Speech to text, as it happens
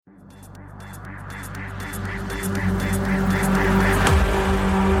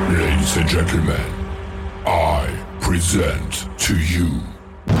Ladies and gentlemen, I present to you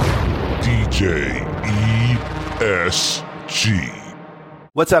DJ ESG.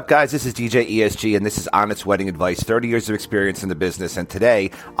 What's up, guys? This is DJ ESG, and this is Honest Wedding Advice, 30 years of experience in the business, and today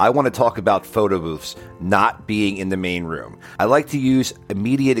I want to talk about photo booths not being in the main room. I like to use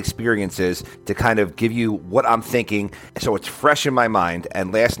immediate experiences to kind of give you what I'm thinking, so it's fresh in my mind,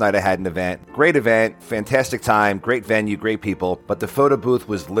 and last night I had an event, great event, fantastic time, great venue, great people, but the photo booth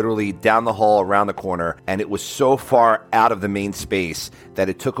was literally down the hall, around the corner, and it was so far out of the main space that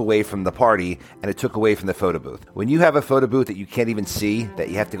it took away from the party, and it took away from the photo booth. When you have a photo booth that you can't even see, that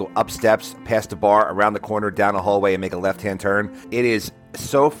you have to go up steps, past the bar, around the corner, down a hallway, and make a left-hand turn, it is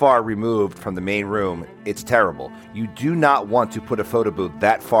so far removed from the main room, it's terrible. You do not want to put a photo booth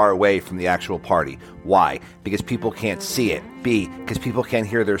that far away from the actual party. Why? Because people can't see it. B, because people can't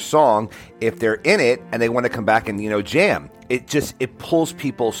hear their song if they're in it and they want to come back and, jam. It pulls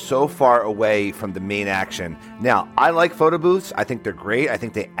people so far away from the main action. Now, I like photo booths. I think they're great. I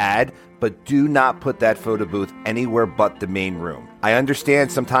think they add, but do not put that photo booth anywhere but the main room. I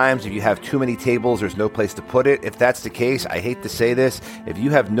understand sometimes if you have too many tables, there's no place to put it. If that's the case, I hate to say this, if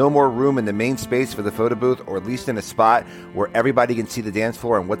you have no more room in the main space for the photo booth, or at least in a spot where everybody can see the dance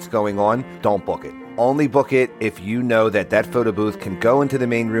floor and what's going on, don't book it. Only book it if you know that that photo booth can go into the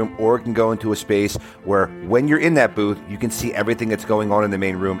main room or it can go into a space where when you're in that booth, you can see everything that's going on in the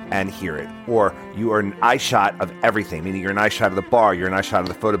main room and hear it. Or you are an eye shot of everything, meaning you're an eye shot of the bar, you're an eye shot of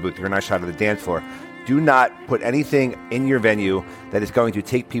the photo booth, you're an eye shot of the dance floor. Do not put anything in your venue that is going to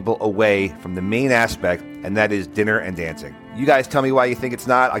take people away from the main aspect, and that is dinner and dancing. You guys tell me why you think it's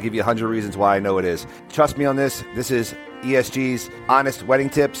not. I'll give you 100 reasons why I know it is. Trust me on this. This is ESG's Honest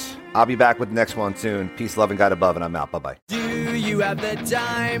Wedding Tips. I'll be back with the next one soon. Peace, love, and God above, and I'm out. Bye-bye. Do you have the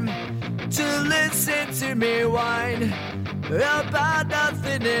time to listen to me whine about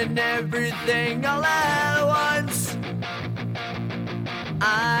nothing and everything all at once?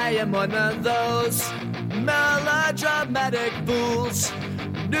 I am one of those melodramatic fools,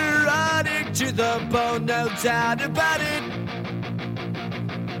 neurotic to the bone, no doubt about it.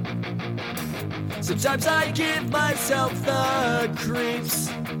 Sometimes I give myself the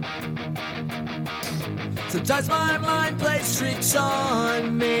creeps. Sometimes my mind plays tricks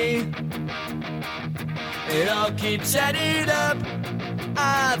on me. It all keeps adding up.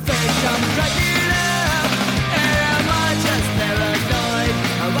 I think I'm cracking up. Am I just paranoid?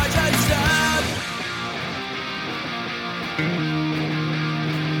 Am I just up?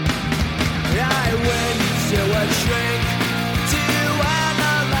 I went to a shrink to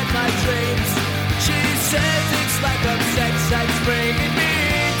analyze my dreams. She says it's like a sex that's bringing me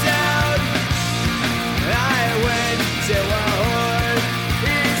down. I went to a whore.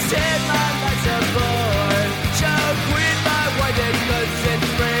 He said my life's a bore. Choke with my white clothes and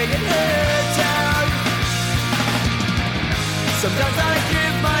bringing her down. Sometimes I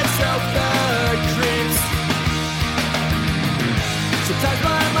give myself the creeps. Sometimes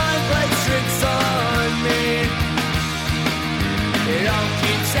my mind plays tricks on me. It all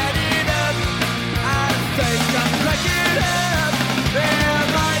keeps adding